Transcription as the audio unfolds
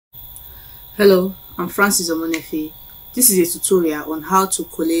Hello, I'm Francis Omonefe. This is a tutorial on how to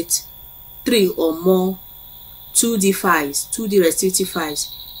collate 3 or more 2D files, 2D resistivity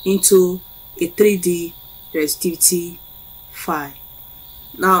files into a 3D resistivity file.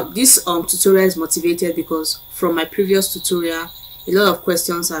 Now, this tutorial is motivated because from my previous tutorial, a lot of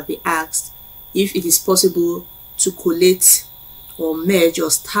questions have been asked if it is possible to collate or merge or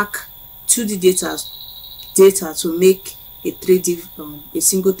stack 2D data to make a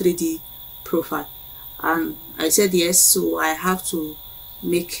single 3D profile, and I said yes, so I have to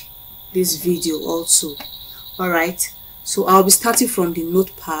make this video also. Alright, so I'll be starting from the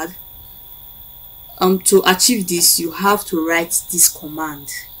notepad. To achieve this, you have to write this command.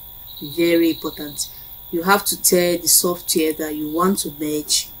 Very important. You have to tell the software that you want to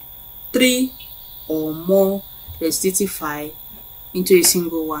merge 3 or more resistivity file into a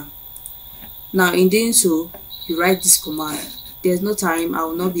single one. Now, in doing so, you write this command. There's no time, I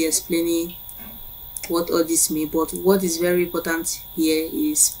will not be explaining what all this means, but what is very important here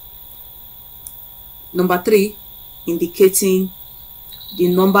is number 3, indicating the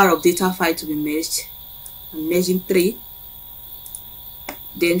number of data file to be merged. I'm merging 3.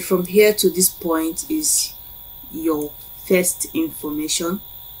 Then from here to this point is your first information,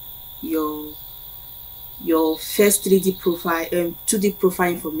 your first 3D profile, 2D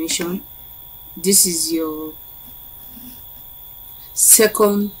profile information. This is your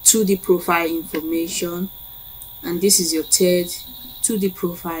second 2D profile information, and this is your third 2D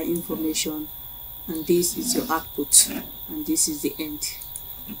profile information, and this is your output, and this is the end.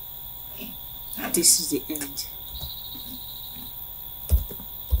 This is the end.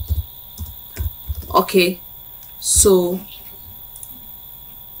 Okay, so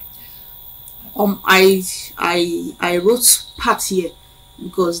I wrote part here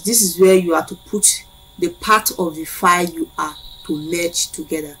because this is where you have to put the part of the file you are to merge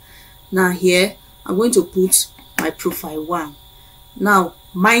together. Now here I'm going to put my profile 1. Now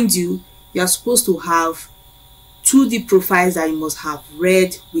mind you, you are supposed to have 2D profiles that you must have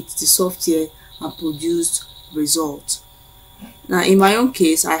read with the software and produced results. Now in my own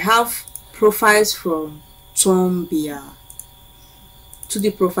case, I have profiles from Tombia,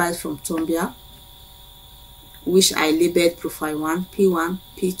 2D profiles from Tombia, which I labeled profile 1, P1,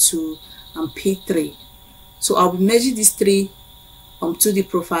 P2 and P3. So I'll be merging these 3 2D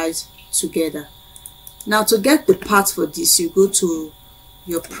profiles together. Now to get the parts for this, you go to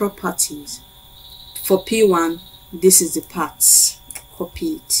your properties. For P1, this is the parts.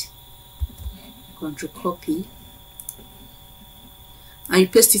 Copy it. Control copy. And you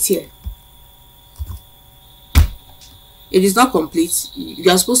paste it here. It is not complete. You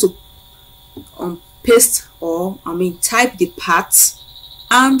are supposed to paste, or type the parts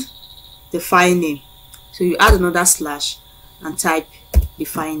and the file name. So you add another slash and type the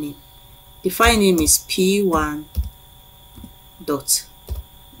file name. The file name is p1.dat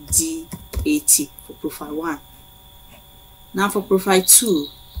for profile 1. Now for profile 2,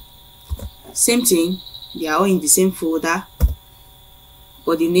 same thing, they are all in the same folder,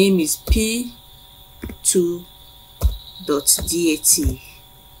 but the name is p2.dat,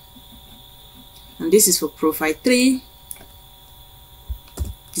 and this is for profile 3,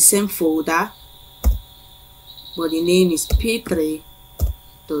 the same folder, but the name is p3.dat.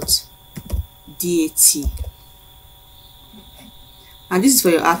 And this is for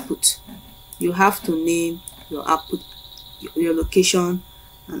your output. You have to name your output, your location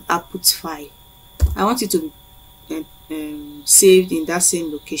and output file. I want it to be saved in that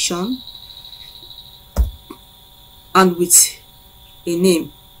same location and with a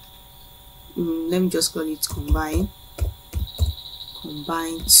name. Let me just call it combine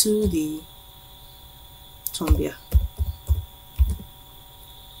to the Tombia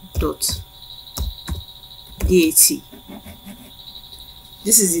 .dat.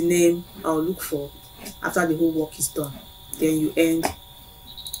 This is the name I'll look for after the whole work is done. Then you end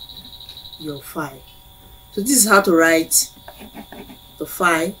your file. So this is how to write the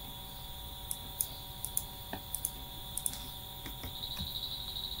file.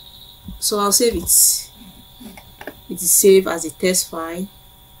 So I'll save it. It is saved as a test file.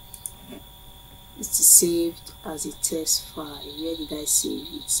 It is saved as a test file. Where did I save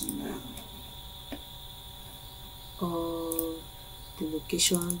it now? The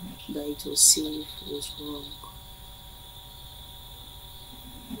location that it was saved was wrong.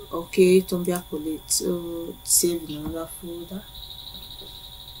 Okay, Tombia collate. So save in another folder.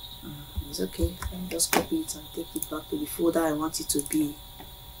 It's okay. Let me just copy it and take it back to the folder I want it to be.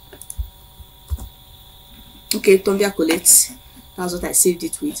 Okay, Tombia collate. That's what I saved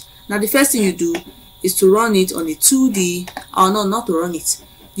it with. Now the first thing you do is to run it on a 2D, or no, not to run it.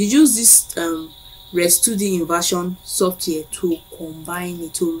 you use this Res2D inversion software to combine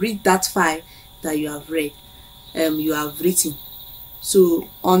it, to read that file that you have written. So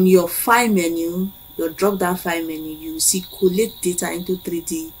on your file menu, your drop down file menu, you see collate data into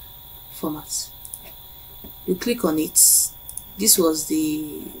 3D format. You click on it. This was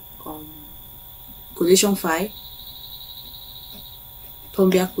the collation file,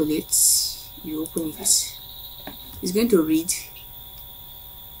 Tombia collate. You open it. It's going to read.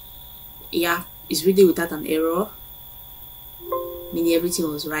 Yeah, it's reading without an error, meaning everything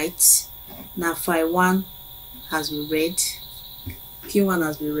was right. Now file 1 has been read, P1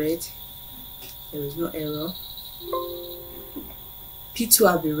 has been read, there is no error.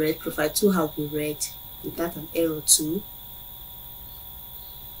 P2 has been read, profile 2 has been read without an error too.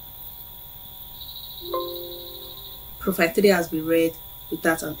 Profile 3 has been read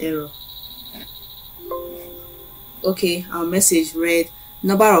without an error. Okay, our message read,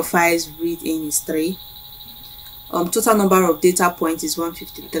 number of files read in is 3. Total number of data points is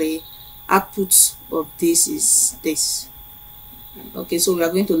 153. Output of this is this. Okay, so we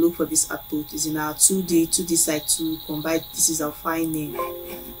are going to look for this output. Is in our 2D side 2 combined. This is our file name,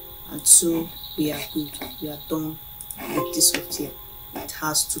 and so we are good. We are done with this software. It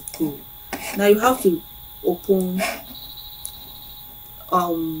has to go. Now you have to open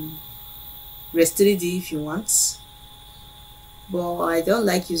Res3D if you want, but I don't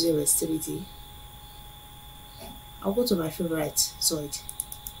like using Resistivity. I'll go to my favorite Zoid.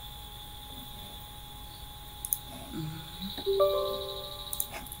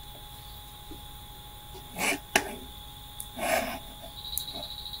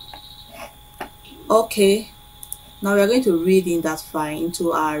 Okay, now we are going to read in that file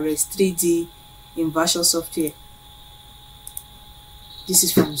into our Res3D inversion software. This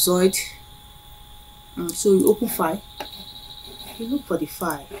is from Zoid. So you open file, you look for the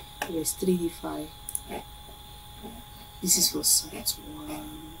file, Res3D file. This is for site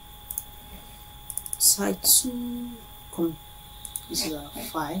 1, site 2. This is our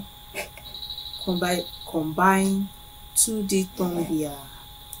file. Combine 2D Tombia.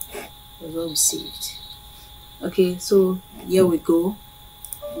 That's what we saved. Okay, so here we go.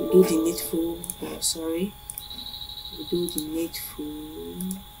 We do the needful. Oh, sorry. We do the needful.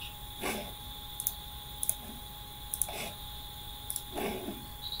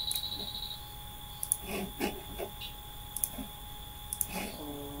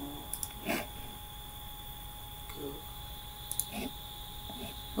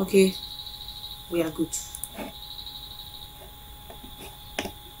 Okay, we are good.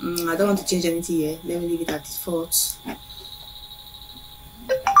 I don't want to change anything here. Let me leave it at default.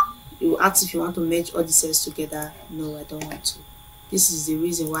 You will ask if you want to merge all the cells together. No, I don't want to. This is the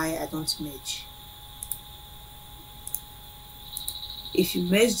reason why I don't merge. If you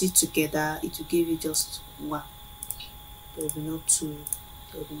merge it together, it will give you just 1. There will be no 2.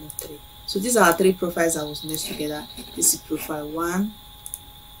 There will be no 3. So these are 3 profiles that was merged together. This is profile 1.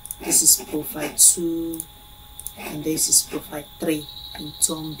 This is profile 2. And this is profile 3 in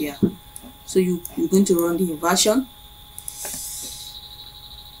Tombia. So you're going to run the inversion.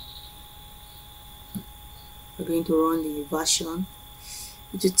 We're going to run the inversion.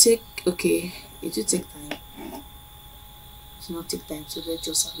 It will take, okay, it will take time. It will not take time, so let's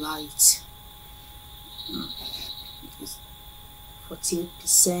just allow it.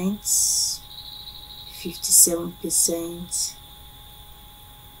 48%, 57%,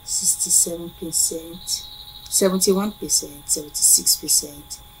 67%, 71%,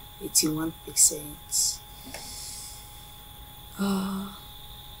 76%, 81%,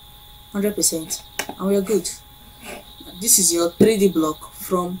 100%, and we are good. This is your 3D block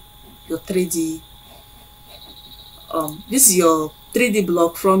from your 3D. This is your 3D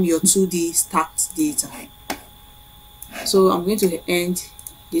block from your 2D stacked data. So I'm going to end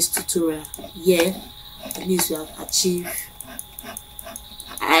this tutorial here. At least we have achieved.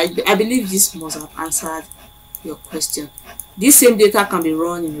 I believe this must have answered your question. This same data can be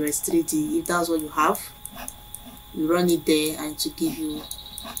run in Res3D. If that's what you have, you run it there and to give you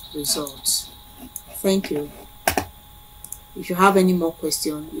results. Thank you. If you have any more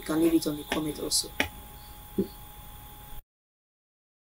questions, you can leave it on the comment also.